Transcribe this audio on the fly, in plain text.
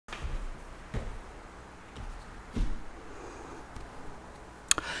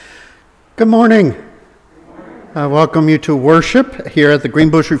Good morning. I welcome you to worship here at the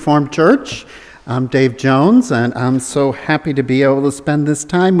Greenbush Reformed Church. I'm Dave Jones, and I'm so happy to be able to spend this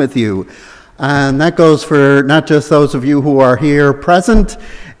time with you. And that goes for not just those of you who are here present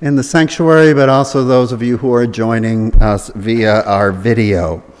in the sanctuary, but also those of you who are joining us via our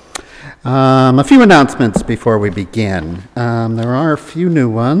video. A few announcements before we begin. There are a few new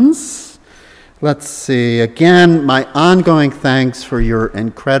ones. Let's see. Again, my ongoing thanks for your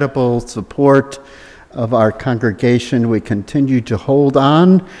incredible support of our congregation. We continue to hold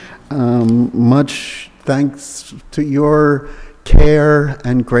on. Much thanks to your care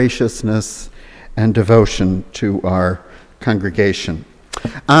and graciousness and devotion to our congregation.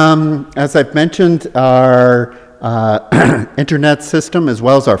 As I've mentioned, our internet system, as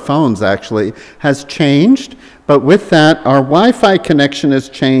well as our phones actually, has changed. But with that, our Wi-Fi connection has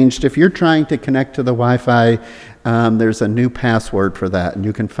changed. If you're trying to connect to the Wi-Fi, there's a new password for that, and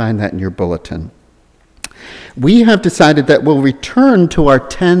you can find that in your bulletin. We have decided that we'll return to our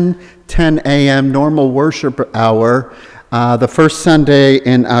 10 a.m. normal worship hour the first Sunday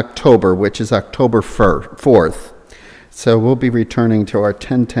in October, which is October 4th. So we'll be returning to our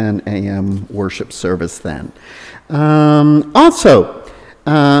 10 a.m. worship service then.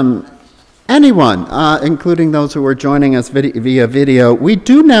 Anyone, including those who are joining us via video, we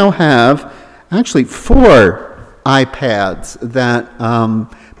do now have actually 4 iPads that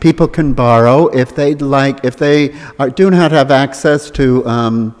people can borrow if they'd like, if they do not have access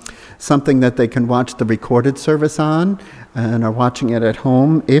to something that they can watch the recorded service on and are watching it at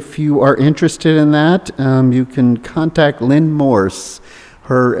home. If you are interested in that, you can contact Lynn Morse.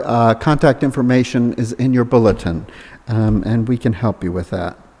 Her contact information is in your bulletin, and we can help you with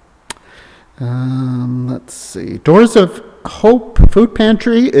that. Let's see. Doors of Hope Food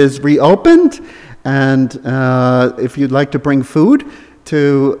Pantry is reopened, and if you'd like to bring food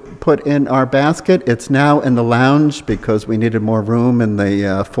to put in our basket, it's now in the lounge because we needed more room in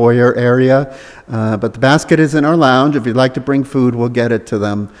the foyer area. But the basket is in our lounge. If you'd like to bring food, we'll get it to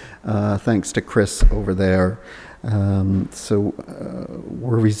them, thanks to Chris over there. So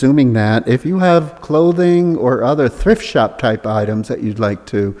we're resuming that. If you have clothing or other thrift shop type items that you'd like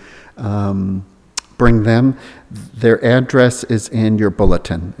to bring them, their address is in your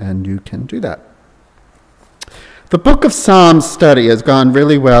bulletin, and you can do that. The Book of Psalms study has gone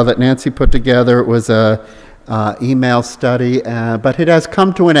really well that Nancy put together. It was a email study, but it has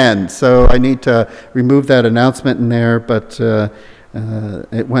come to an end, so I need to remove that announcement in there, but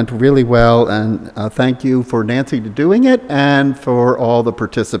it went really well, and thank you for Nancy doing it and for all the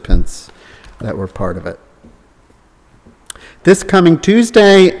participants that were part of it. This coming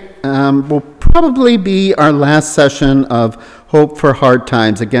Tuesday will probably be our last session of Hope for Hard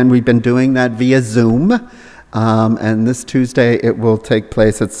Times. Again, we've been doing that via Zoom, and this Tuesday it will take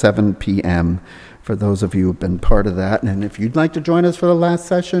place at 7 p.m. for those of you who've been part of that. And if you'd like to join us for the last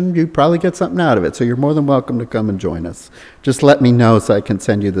session, you'd probably get something out of it. So you're more than welcome to come and join us. Just let me know so I can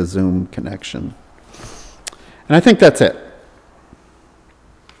send you the Zoom connection. And I think that's it.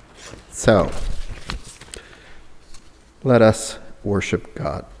 So let us worship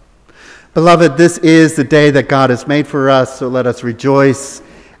God. Beloved, this is the day that God has made for us, so let us rejoice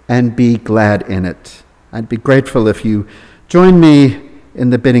and be glad in it. I'd be grateful if you join me in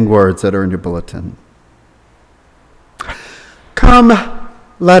the bidding words that are in your bulletin. Come,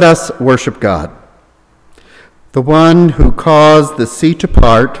 let us worship God, the one who caused the sea to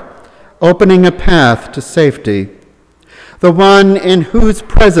part, opening a path to safety, the one in whose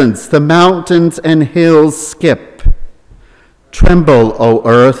presence the mountains and hills skip. Tremble, O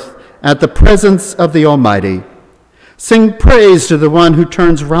earth, at the presence of the Almighty. Sing praise to the one who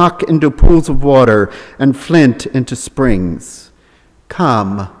turns rock into pools of water and flint into springs.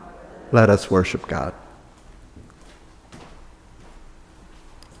 Come, let us worship God.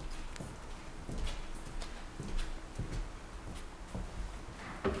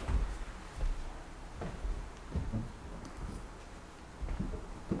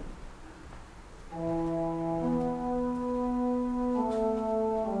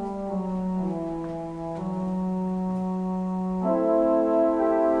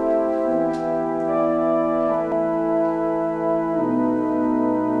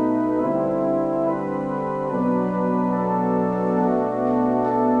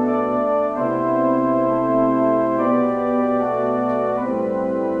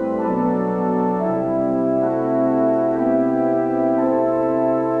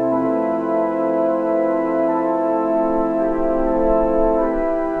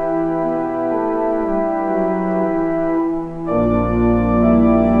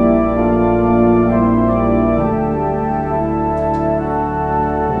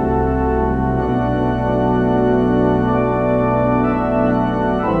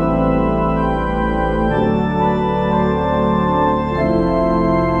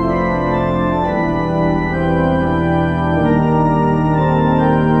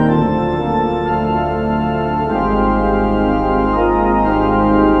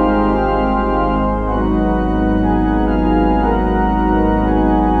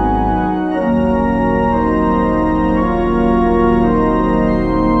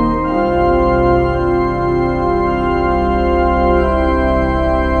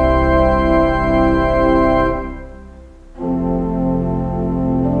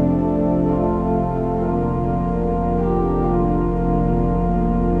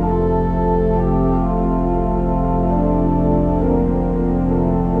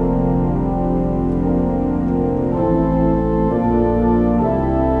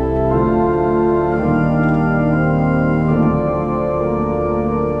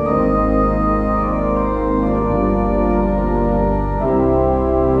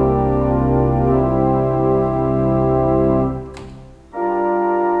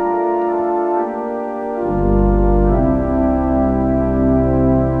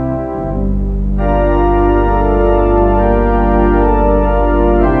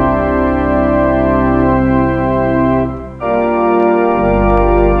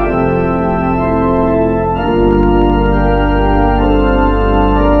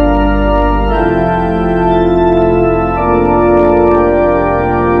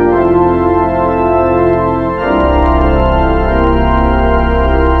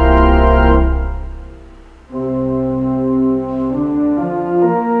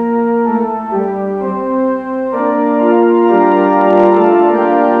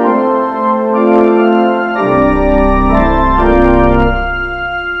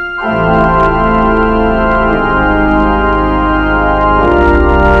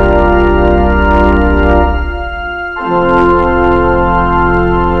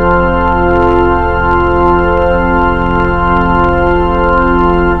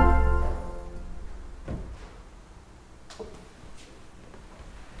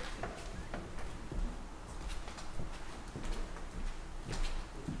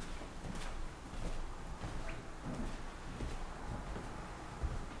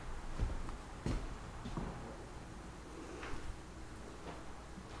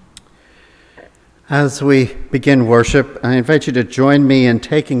 As we begin worship, I invite you to join me in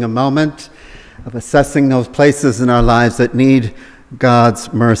taking a moment of assessing those places in our lives that need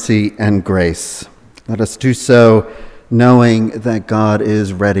God's mercy and grace. Let us do so knowing that God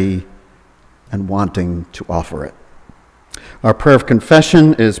is ready and wanting to offer it. Our prayer of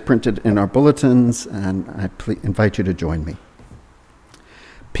confession is printed in our bulletins, and I invite you to join me.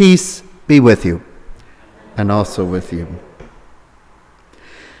 Peace be with you, and also with you.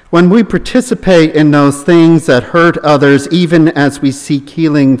 When we participate in those things that hurt others, even as we seek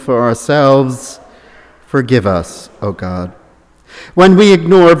healing for ourselves, forgive us, O God. When we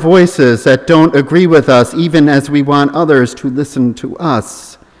ignore voices that don't agree with us, even as we want others to listen to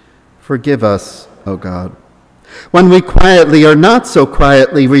us, forgive us, O God. When we quietly or not so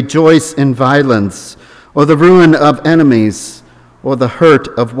quietly rejoice in violence, or the ruin of enemies, or the hurt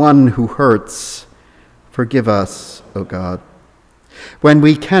of one who hurts, forgive us, O God. When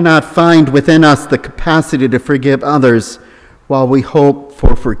we cannot find within us the capacity to forgive others while we hope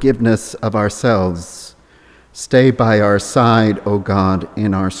for forgiveness of ourselves, stay by our side, O God,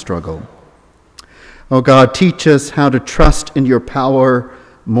 in our struggle. O God, teach us how to trust in your power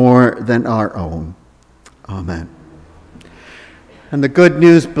more than our own. Amen. And the good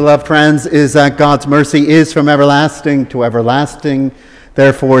news, beloved friends, is that God's mercy is from everlasting to everlasting.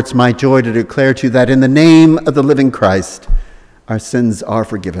 Therefore, it's my joy to declare to you that in the name of the living Christ, our sins are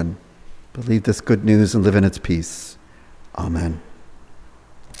forgiven. Believe this good news and live in its peace. Amen.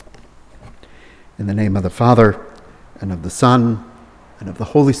 In the name of the Father, and of the Son, and of the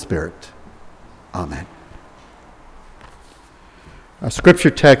Holy Spirit. Amen. Our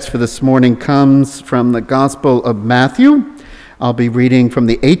scripture text for this morning comes from the Gospel of Matthew. I'll be reading from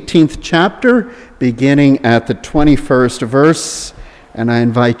the 18th chapter, beginning at the 21st verse, and I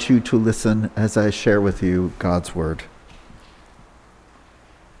invite you to listen as I share with you God's word.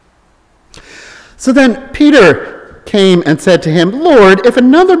 So then Peter came and said to him, Lord, if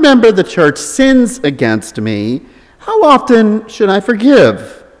another member of the church sins against me, how often should I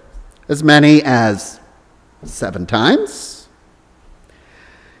forgive? As many as 7 times?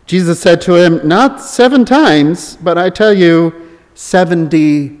 Jesus said to him, not 7 times, but I tell you,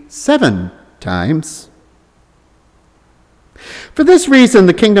 77 times. For this reason,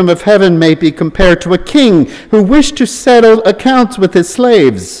 the kingdom of heaven may be compared to a king who wished to settle accounts with his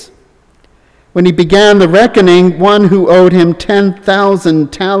slaves. When he began the reckoning, one who owed him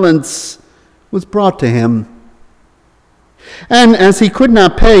 10,000 talents was brought to him. And as he could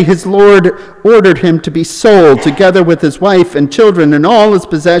not pay, his lord ordered him to be sold, together with his wife and children and all his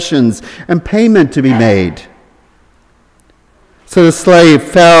possessions, and payment to be made. So the slave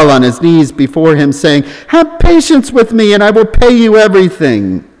fell on his knees before him, saying, have patience with me, and I will pay you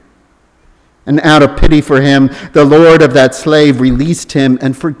everything. And out of pity for him, the lord of that slave released him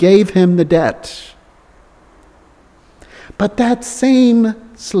and forgave him the debt. But that same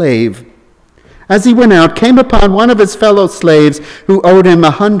slave, as he went out, came upon one of his fellow slaves who owed him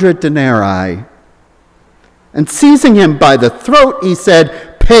 100 denarii. And seizing him by the throat, he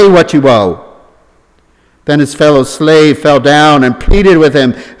said, pay what you owe. Then his fellow slave fell down and pleaded with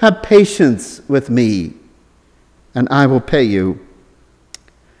him, have patience with me, and I will pay you.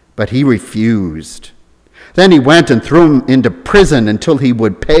 But he refused. Then he went and threw him into prison until he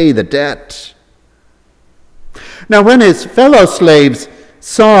would pay the debt. Now when his fellow slaves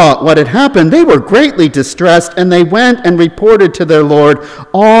saw what had happened, they were greatly distressed, and they went and reported to their lord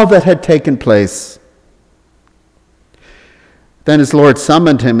all that had taken place. Then his lord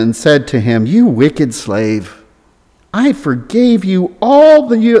summoned him and said to him, you wicked slave, I forgave you all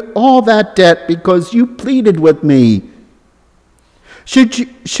that debt because you pleaded with me.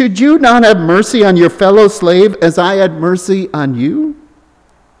 Should you not have mercy on your fellow slave as I had mercy on you?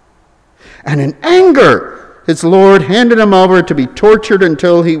 And in anger, his lord handed him over to be tortured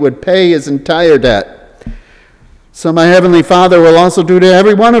until he would pay his entire debt. So my heavenly Father will also do to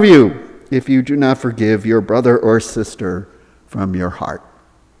every one of you if you do not forgive your brother or sister from your heart.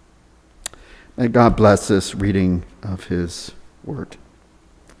 May God bless this reading of his word.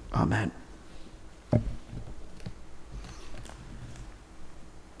 Amen.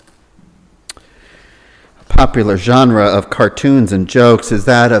 Popular genre of cartoons and jokes is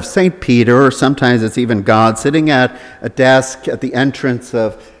that of St. Peter, or sometimes it's even God, sitting at a desk at the entrance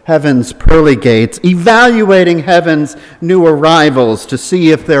of heaven's pearly gates, evaluating heaven's new arrivals to see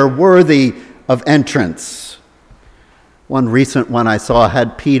if they're worthy of entrance. One recent one I saw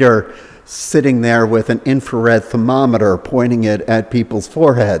had Peter sitting there with an infrared thermometer pointing it at people's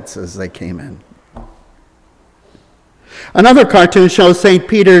foreheads as they came in. Another cartoon shows St.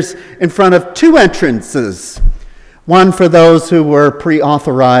 Peter's in front of 2 entrances, One for those who were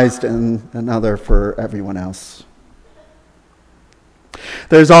pre-authorized and another for everyone else.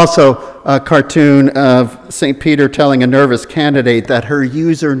 There's also a cartoon of St. Peter telling a nervous candidate that her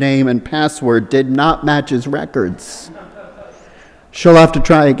username and password did not match his records. She'll have to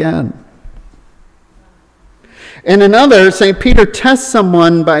try again. In another, St. Peter tests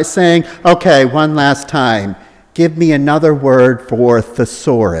someone by saying, okay, one last time, give me another word for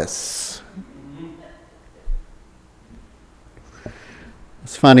thesaurus.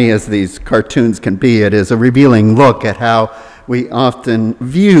 As funny as these cartoons can be, it is a revealing look at how we often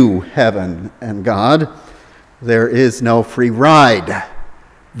view heaven and God. There is no free ride.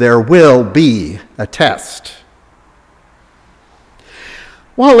 There will be a test.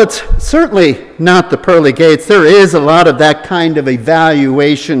 While it's certainly not the pearly gates, there is a lot of that kind of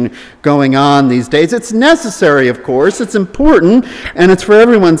evaluation going on these days. It's necessary, of course, it's important, and it's for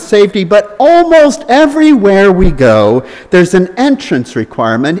everyone's safety, but almost everywhere we go, there's an entrance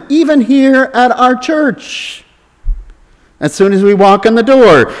requirement, even here at our church. As soon as we walk in the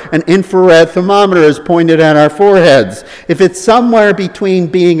door, an infrared thermometer is pointed at our foreheads. If it's somewhere between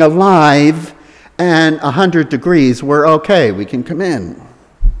being alive and 100 degrees, we're okay, we can come in.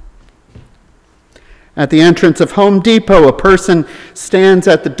 At the entrance of Home Depot, a person stands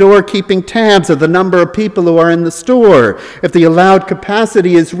at the door keeping tabs of the number of people who are in the store. If the allowed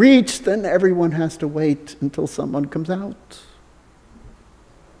capacity is reached, then everyone has to wait until someone comes out.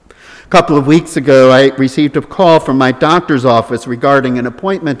 A couple of weeks ago, I received a call from my doctor's office regarding an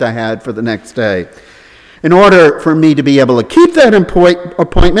appointment I had for the next day. In order for me to be able to keep that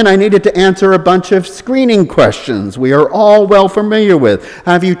appointment, I needed to answer a bunch of screening questions we are all well familiar with.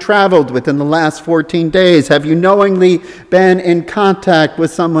 Have you traveled within the last 14 days? Have you knowingly been in contact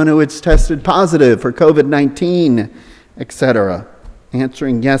with someone who has tested positive for COVID-19, etc.?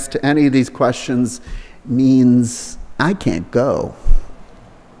 Answering yes to any of these questions means I can't go.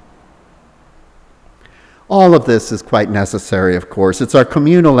 All of this is quite necessary, of course. It's our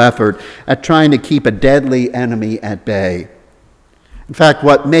communal effort at trying to keep a deadly enemy at bay. In fact,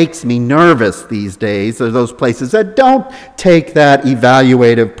 what makes me nervous these days are those places that don't take that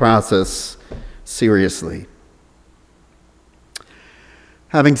evaluative process seriously.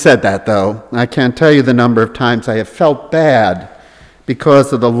 Having said that, though, I can't tell you the number of times I have felt bad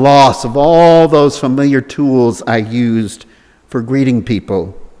because of the loss of all those familiar tools I used for greeting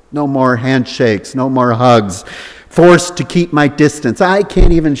people. No more handshakes, no more hugs, forced to keep my distance. I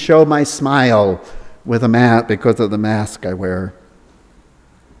can't even show my smile with a mask because of the mask I wear.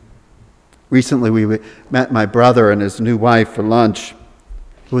 Recently, we met my brother and his new wife for lunch.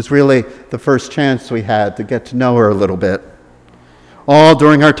 It was really the first chance we had to get to know her a little bit. All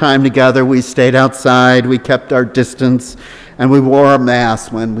during our time together, we stayed outside, we kept our distance, and we wore a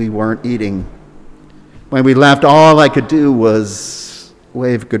mask when we weren't eating. When we left, all I could do was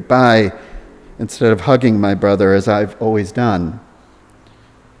wave goodbye instead of hugging my brother as I've always done.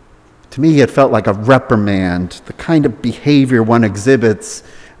 To me, it felt like a reprimand, the kind of behavior one exhibits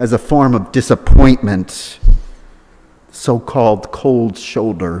as a form of disappointment, so-called cold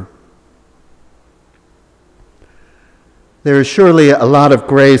shoulder. There is surely a lot of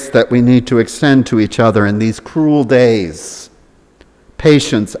grace that we need to extend to each other in these cruel days.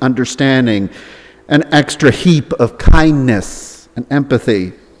 Patience, understanding, an extra heap of kindness and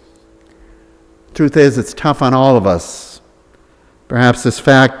empathy. Truth is, it's tough on all of us. Perhaps this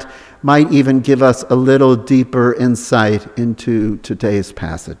fact might even give us a little deeper insight into today's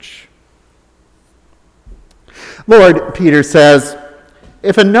passage. Lord, Peter says,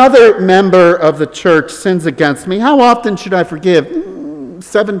 if another member of the church sins against me, how often should I forgive?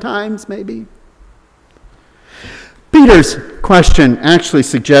 7 times, maybe? Peter's question actually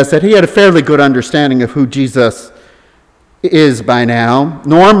suggests that he had a fairly good understanding of who Jesus is by now.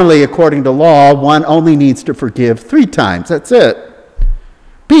 Normally, according to law, one only needs to forgive 3 times. That's it.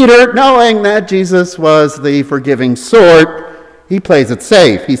 Peter, knowing that Jesus was the forgiving sort, he plays it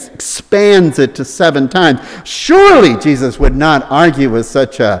safe. He expands it to 7 times. Surely Jesus would not argue with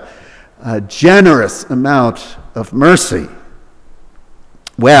such a generous amount of mercy.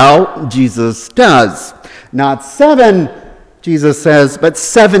 Well, Jesus does. Not 7, Jesus says, but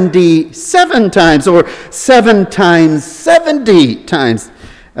 77 times, or 7 times 70 times,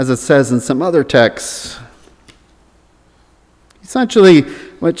 as it says in some other texts. Essentially,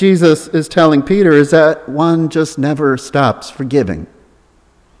 what Jesus is telling Peter is that one just never stops forgiving.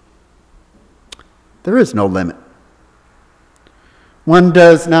 There is no limit. One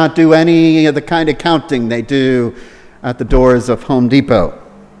does not do any of the kind of counting they do at the doors of Home Depot.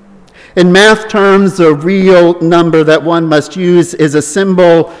 In math terms, the real number that one must use is a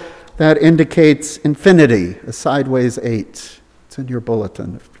symbol that indicates infinity, a sideways 8. It's in your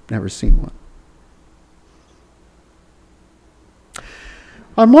bulletin if you've never seen one.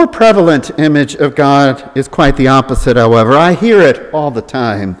 A more prevalent image of God is quite the opposite, however. I hear it all the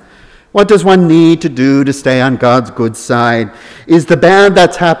time. What does one need to do to stay on God's good side? Is the bad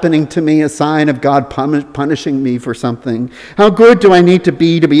that's happening to me a sign of God punishing me for something? How good do I need to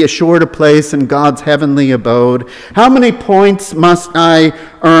be assured a place in God's heavenly abode? How many points must I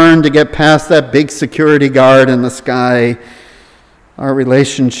earn to get past that big security guard in the sky? Our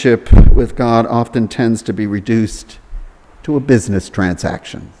relationship with God often tends to be reduced to a business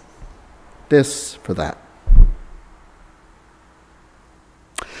transaction. This for that.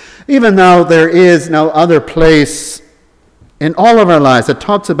 Even though there is no other place in all of our lives that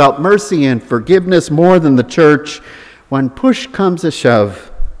talks about mercy and forgiveness more than the church, when push comes to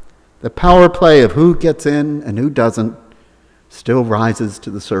shove, the power play of who gets in and who doesn't still rises to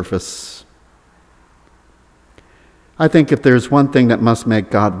the surface. I think if there's one thing that must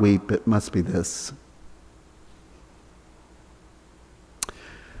make God weep, it must be this.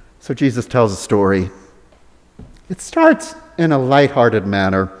 So Jesus tells a story. It starts in a lighthearted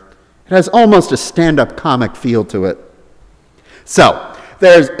manner. It has almost a stand-up comic feel to it. So,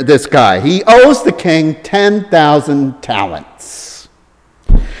 there's this guy. He owes the king 10,000 talents.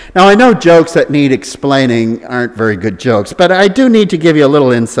 Now, I know jokes that need explaining aren't very good jokes, but I do need to give you a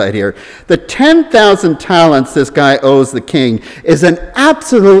little insight here. The 10,000 talents this guy owes the king is an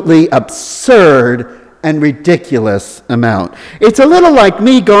absolutely absurd and ridiculous amount. It's a little like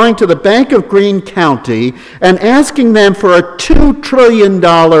me going to the Bank of Greene County and asking them for a $2 trillion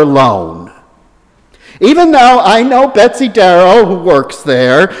loan. Even though I know Betsy Darrow, who works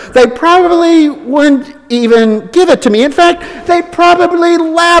there, they probably wouldn't even give it to me. In fact, they probably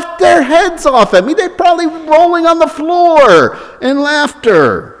laughed their heads off at me. They're probably rolling on the floor in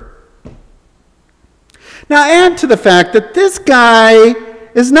laughter. Now add to the fact that this guy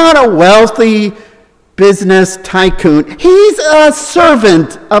is not a wealthy business tycoon. He's a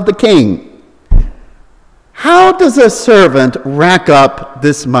servant of the king. How does a servant rack up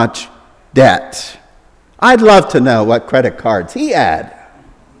this much debt? I'd love to know what credit cards he had.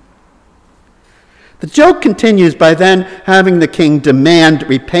 The joke continues by then having the king demand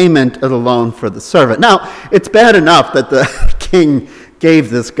repayment of the loan for the servant. Now, it's bad enough that the king gave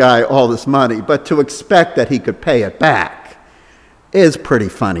this guy all this money, but to expect that he could pay it back is pretty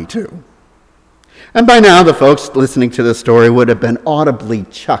funny too. And by now, the folks listening to this story would have been audibly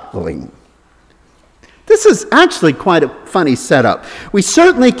chuckling. This is actually quite a funny setup. We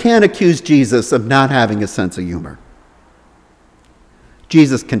certainly can't accuse Jesus of not having a sense of humor.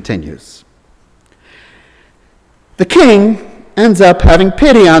 Jesus continues. The king ends up having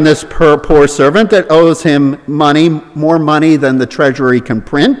pity on this poor servant that owes him money, more money than the treasury can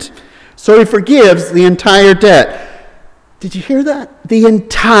print, so he forgives the entire debt. Did you hear that? The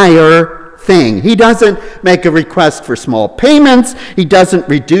entire thing. He doesn't make a request for small payments. He doesn't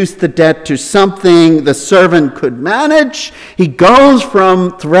reduce the debt to something the servant could manage. He goes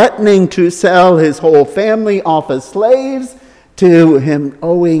from threatening to sell his whole family off as slaves to him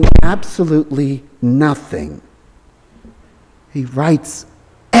owing absolutely nothing. He writes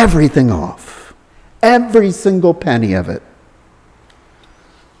everything off, every single penny of it.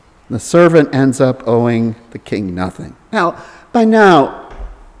 The servant ends up owing the king nothing. Now, by now,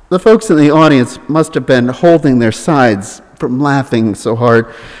 the folks in the audience must have been holding their sides from laughing so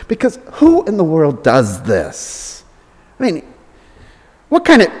hard, because who in the world does this? I mean, what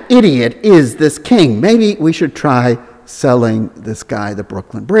kind of idiot is this king? Maybe we should try selling this guy the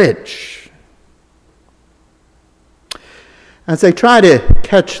Brooklyn Bridge. As they try to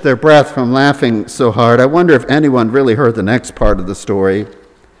catch their breath from laughing so hard, I wonder if anyone really heard the next part of the story.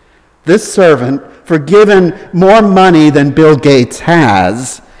 This servant, forgiven more money than Bill Gates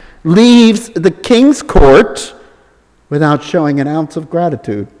has, leaves the king's court without showing an ounce of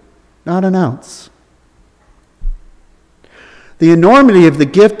gratitude. Not an ounce. The enormity of the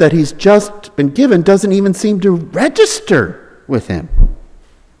gift that he's just been given doesn't even seem to register with him.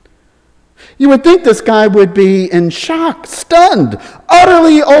 You would think this guy would be in shock, stunned,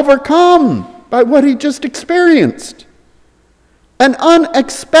 utterly overcome by what he just experienced. An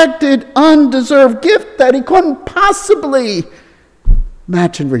unexpected, undeserved gift that he couldn't possibly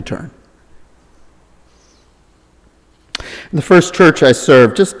match in return. In the first church I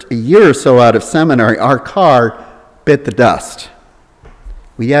served, just a year or so out of seminary, our car bit the dust.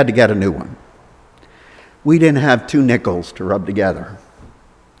 We had to get a new one. We didn't have 2 nickels to rub together.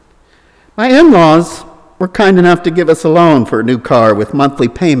 My in-laws were kind enough to give us a loan for a new car with monthly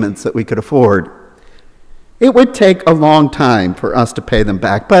payments that we could afford. It would take a long time for us to pay them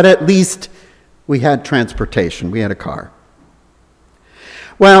back, but at least we had transportation. We had a car.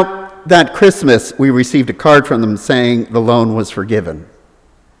 Well, that Christmas, we received a card from them saying the loan was forgiven.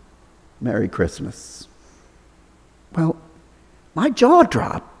 Merry Christmas. Well, my jaw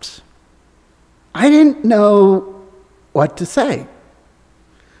dropped. I didn't know what to say.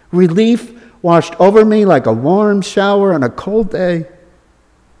 Relief washed over me like a warm shower on a cold day.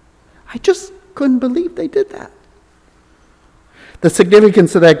 I just couldn't believe they did that. The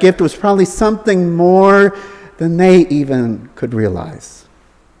significance of that gift was probably something more than they even could realize.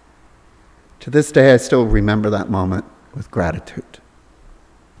 To this day, I still remember that moment with gratitude.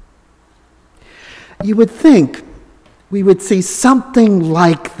 You would think we would see something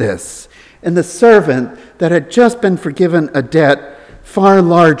like this in the servant that had just been forgiven a debt far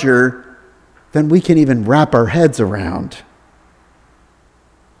larger than we can even wrap our heads around.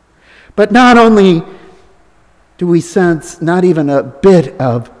 But not only do we sense not even a bit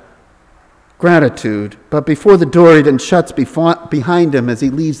of gratitude, but before the door even shuts behind him as he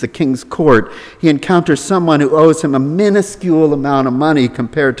leaves the king's court, he encounters someone who owes him a minuscule amount of money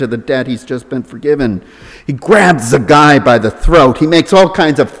compared to the debt he's just been forgiven. He grabs the guy by the throat. He makes all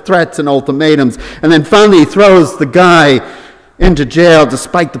kinds of threats and ultimatums, and then finally he throws the guy into jail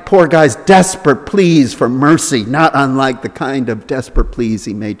despite the poor guy's desperate pleas for mercy, not unlike the kind of desperate pleas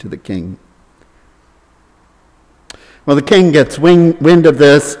he made to the king. Well, the king gets wind of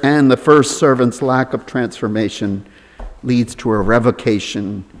this, and the first servant's lack of transformation leads to a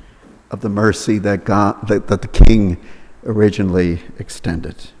revocation of the mercy that the king originally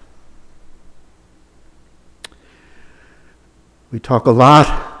extended. We talk a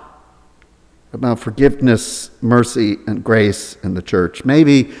lot about forgiveness, mercy, and grace in the church,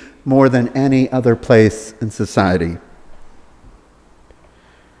 maybe more than any other place in society.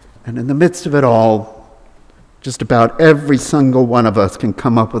 And in the midst of it all, just about every single one of us can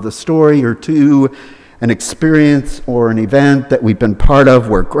come up with a story or two, an experience or an event that we've been part of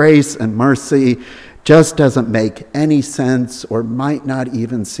where grace and mercy just doesn't make any sense or might not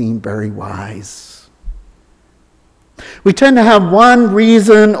even seem very wise. We tend to have one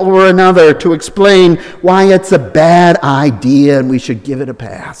reason or another to explain why it's a bad idea and we should give it a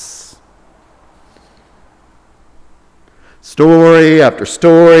pass. Story after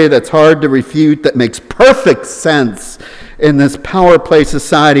story that's hard to refute, that makes perfect sense in this power play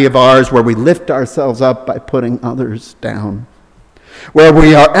society of ours where we lift ourselves up by putting others down, where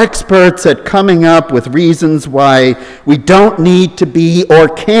we are experts at coming up with reasons why we don't need to be or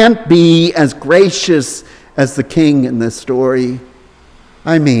can't be as gracious as the king in this story.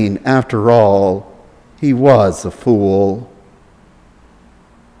 I mean, after all, he was a fool.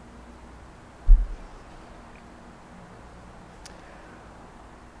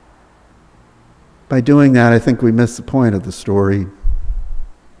 By doing that, I think we miss the point of the story.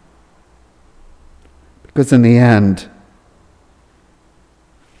 Because in the end,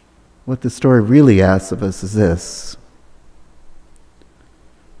 what the story really asks of us is this: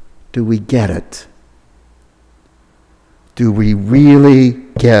 do we get it? Do we really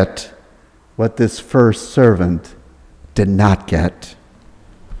get what this first servant did not get?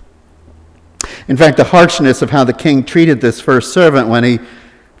 In fact, the harshness of how the king treated this first servant when he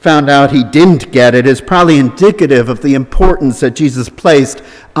found out he didn't get it is probably indicative of the importance that Jesus placed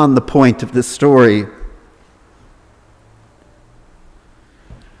on the point of this story.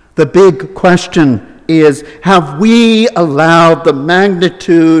 The big question is, have we allowed the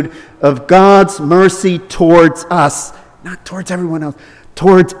magnitude of God's mercy towards us, not towards everyone else,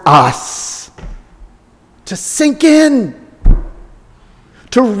 towards us, to sink in,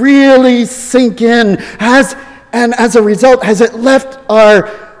 to really sink in? And as a result, has it left our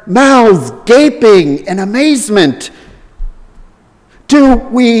mouths gaping in amazement? Are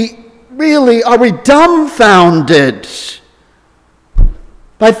we dumbfounded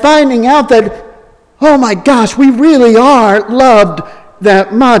by finding out that, oh my gosh, we really are loved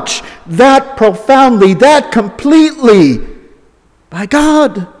that much, that profoundly, that completely by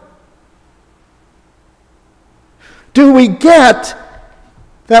God? Do we get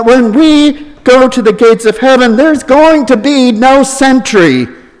that when we go to the gates of heaven, there's going to be no sentry?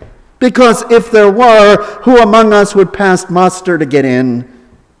 Because if there were, who among us would pass muster to get in?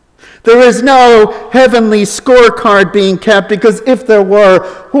 There is no heavenly scorecard being kept, because if there were,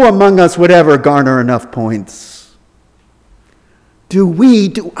 who among us would ever garner enough points? Do we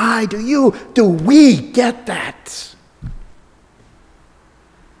get that?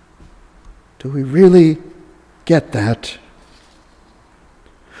 Do we really get that?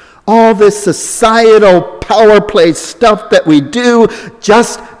 All this societal power play stuff that we do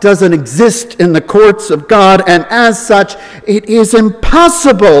just doesn't exist in the courts of God, and as such, it is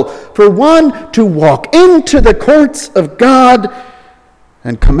impossible for one to walk into the courts of God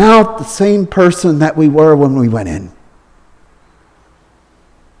and come out the same person that we were when we went in.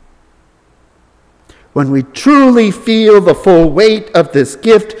 When we truly feel the full weight of this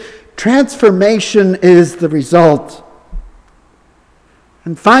gift, transformation is the result.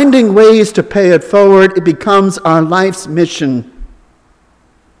 And finding ways to pay it forward, it becomes our life's mission.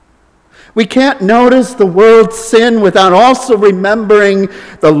 We can't notice the world's sin without also remembering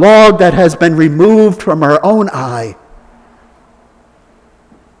the log that has been removed from our own eye.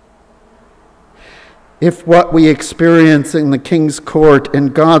 If what we experience in the King's court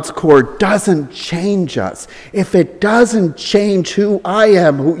and God's court doesn't change us, if it doesn't change who I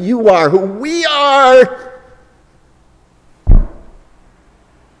am, who you are, who we are,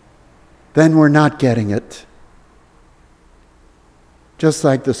 then we're not getting it. Just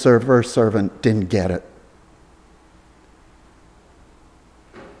like the first servant didn't get it.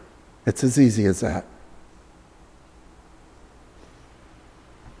 It's as easy as that.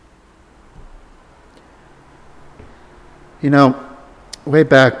 You know, way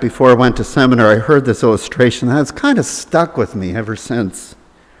back before I went to seminary, I heard this illustration and it's kind of stuck with me ever since.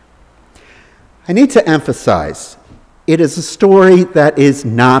 I need to emphasize, it is a story that is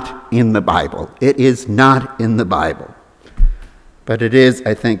not in the Bible. It is not in the Bible. But it is,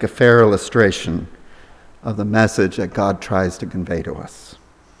 I think, a fair illustration of the message that God tries to convey to us.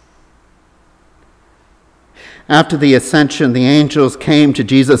 After the ascension, the angels came to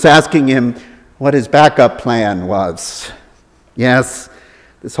Jesus asking him what his backup plan was. Yes,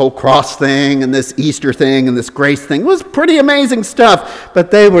 this whole cross thing and this Easter thing and this grace thing was pretty amazing stuff,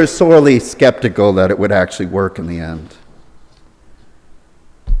 but they were sorely skeptical that it would actually work in the end.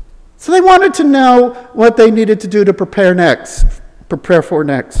 So they wanted to know what they needed to do to prepare for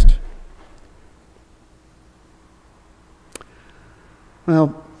next.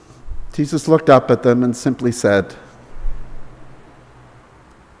 Well, Jesus looked up at them and simply said,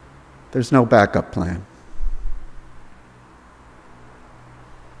 "There's no backup plan."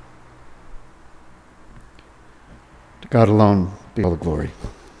 To God alone be all the glory.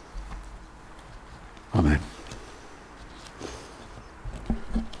 Amen.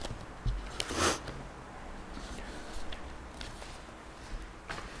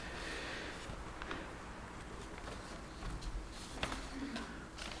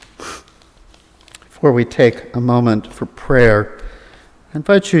 Before we take a moment for prayer, I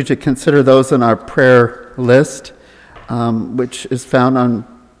invite you to consider those on our prayer list, which is found on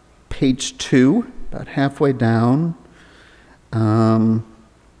page 2, about halfway down.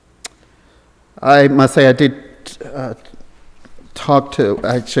 I must say I did had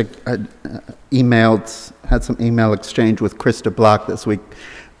some email exchange with Krista Block this week.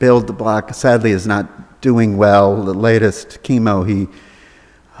 Bill DeBlock sadly is not doing well. The latest chemo he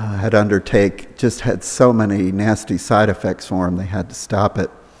had undertake just had so many nasty side effects for him, they had to stop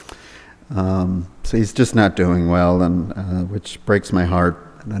it. So he's just not doing well, and which breaks my heart,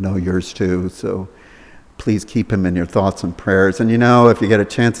 and I know yours too. So please keep him in your thoughts and prayers. And you know, if you get a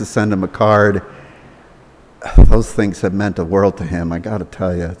chance to send him a card, those things have meant a world to him, I got to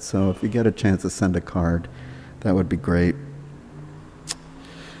tell you. So if you get a chance to send a card, that would be great.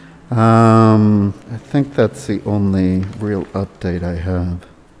 I think that's the only real update I have.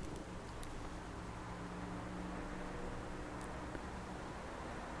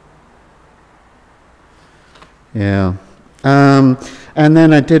 Yeah. And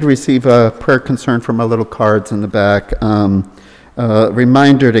then I did receive a prayer concern from my little cards in the back.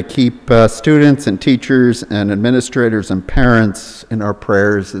 Reminder to keep students and teachers and administrators and parents in our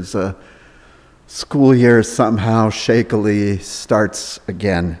prayers as a school year somehow shakily starts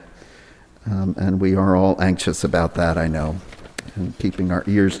again. And we are all anxious about that, I know, and keeping our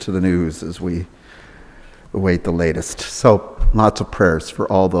ears to the news as we await the latest. So lots of prayers for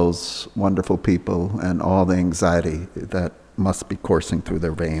all those wonderful people and all the anxiety that must be coursing through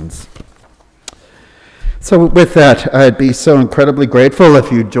their veins. So with that, I'd be so incredibly grateful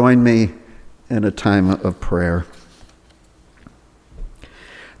if you'd join me in a time of prayer.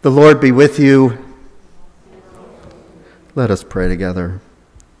 The Lord be with you. Let us pray together.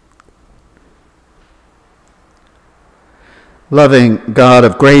 Loving God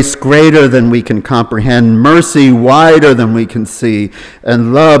of grace greater than we can comprehend, mercy wider than we can see,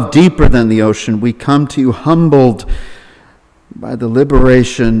 and love deeper than the ocean, we come to you humbled by the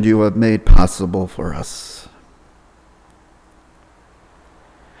liberation you have made possible for us.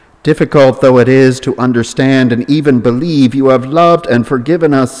 Difficult though it is to understand and even believe, you have loved and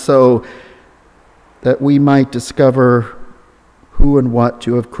forgiven us so that we might discover who and what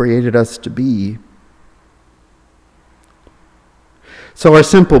you have created us to be. So our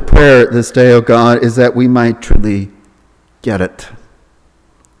simple prayer this day, O God, is that we might truly get it.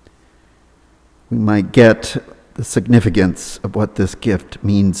 We might get the significance of what this gift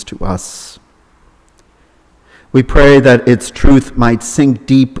means to us. We pray that its truth might sink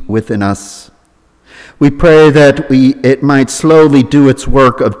deep within us. We pray that it might slowly do its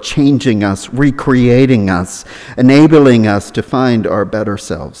work of changing us, recreating us, enabling us to find our better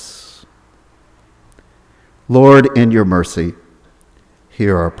selves. Lord, in your mercy,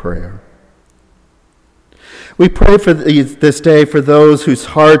 hear our prayer. We pray for this day for those whose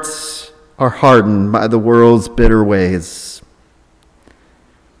hearts are hardened by the world's bitter ways.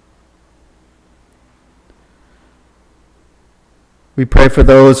 We pray for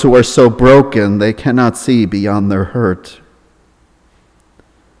those who are so broken they cannot see beyond their hurt.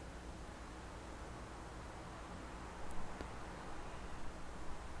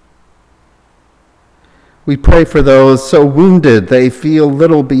 We pray for those so wounded they feel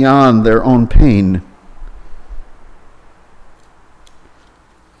little beyond their own pain.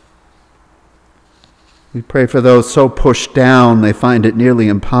 We pray for those so pushed down they find it nearly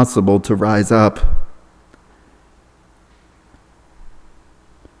impossible to rise up.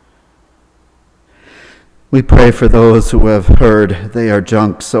 We pray for those who have heard they are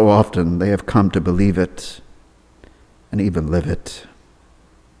junk so often they have come to believe it and even live it.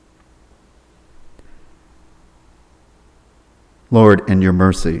 Lord, in your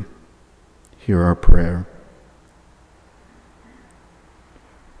mercy, hear our prayer.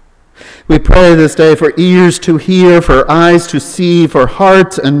 We pray this day for ears to hear, for eyes to see, for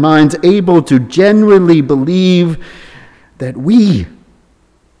hearts and minds able to genuinely believe that we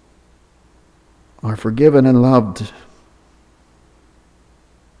are forgiven and loved.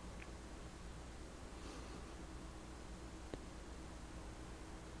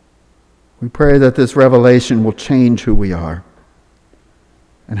 We pray that this revelation will change who we are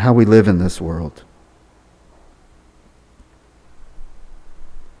and how we live in this world.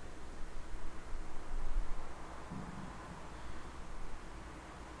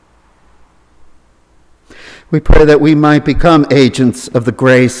 We pray that we might become agents of the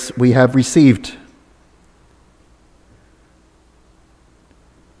grace we have received.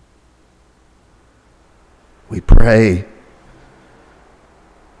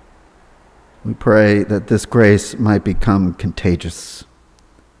 We pray that this grace might become contagious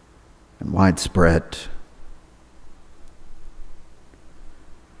and widespread.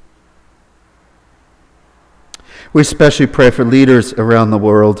 We especially pray for leaders around the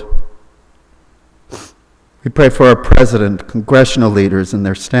world. We pray for our president, congressional leaders, and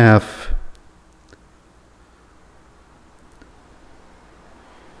their staff.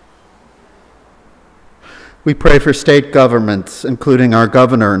 We pray for state governments, including our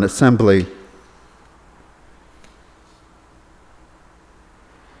governor and assembly.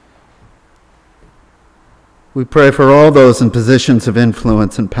 We pray for all those in positions of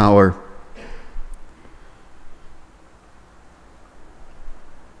influence and power.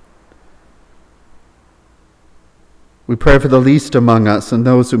 We pray for the least among us and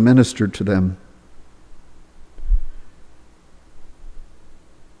those who minister to them.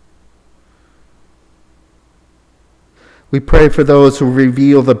 We pray for those who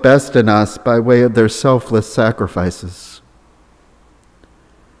reveal the best in us by way of their selfless sacrifices.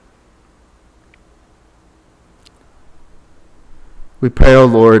 We pray, O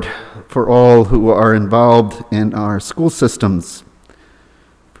Lord, for all who are involved in our school systems,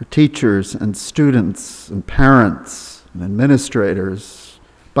 for teachers and students and parents and administrators,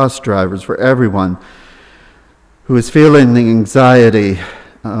 bus drivers, for everyone who is feeling the anxiety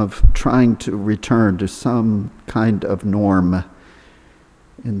of trying to return to some kind of norm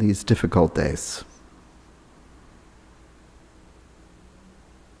in these difficult days.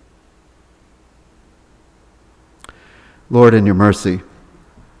 Lord, in your mercy,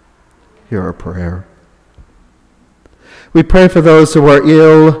 hear our prayer. We pray for those who are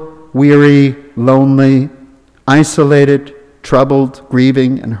ill, weary, lonely, isolated, troubled,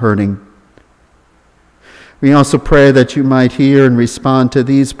 grieving, and hurting. We also pray that you might hear and respond to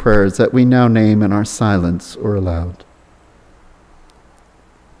these prayers that we now name in our silence or aloud.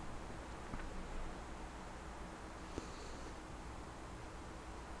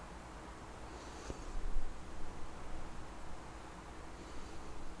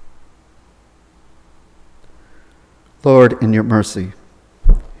 Lord, in your mercy,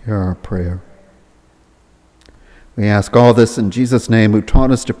 hear our prayer. We ask all this in Jesus' name, who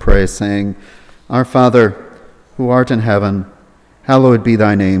taught us to pray, saying, Our Father, who art in heaven, hallowed be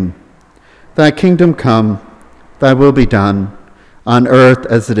thy name. Thy kingdom come, thy will be done, on earth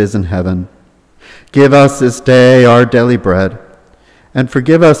as it is in heaven. Give us this day our daily bread, and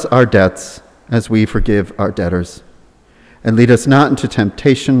forgive us our debts as we forgive our debtors. And lead us not into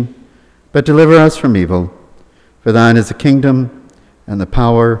temptation, but deliver us from evil. For thine is the kingdom, and the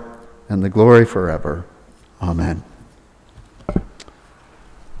power, and the glory forever. Amen.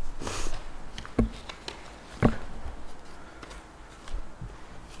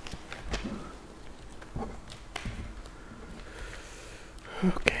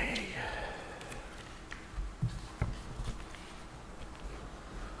 Okay.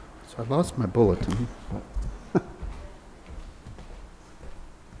 So I lost my bulletin.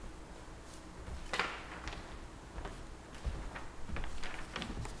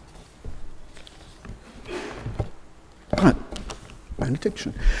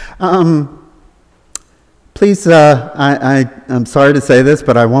 Benediction. Please, I'm sorry to say this,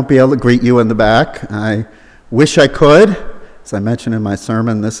 but I won't be able to greet you in the back. I wish I could. As I mentioned in my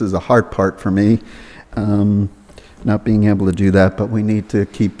sermon, this is a hard part for me, not being able to do that, but we need to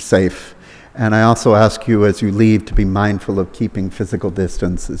keep safe. And I also ask you as you leave to be mindful of keeping physical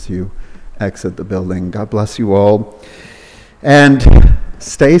distance as you exit the building. God bless you all. And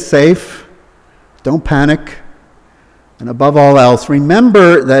stay safe. Don't panic. And above all else,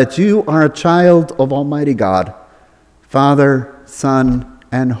 remember that you are a child of Almighty God, Father, Son,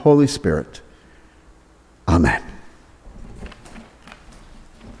 and Holy Spirit. Amen.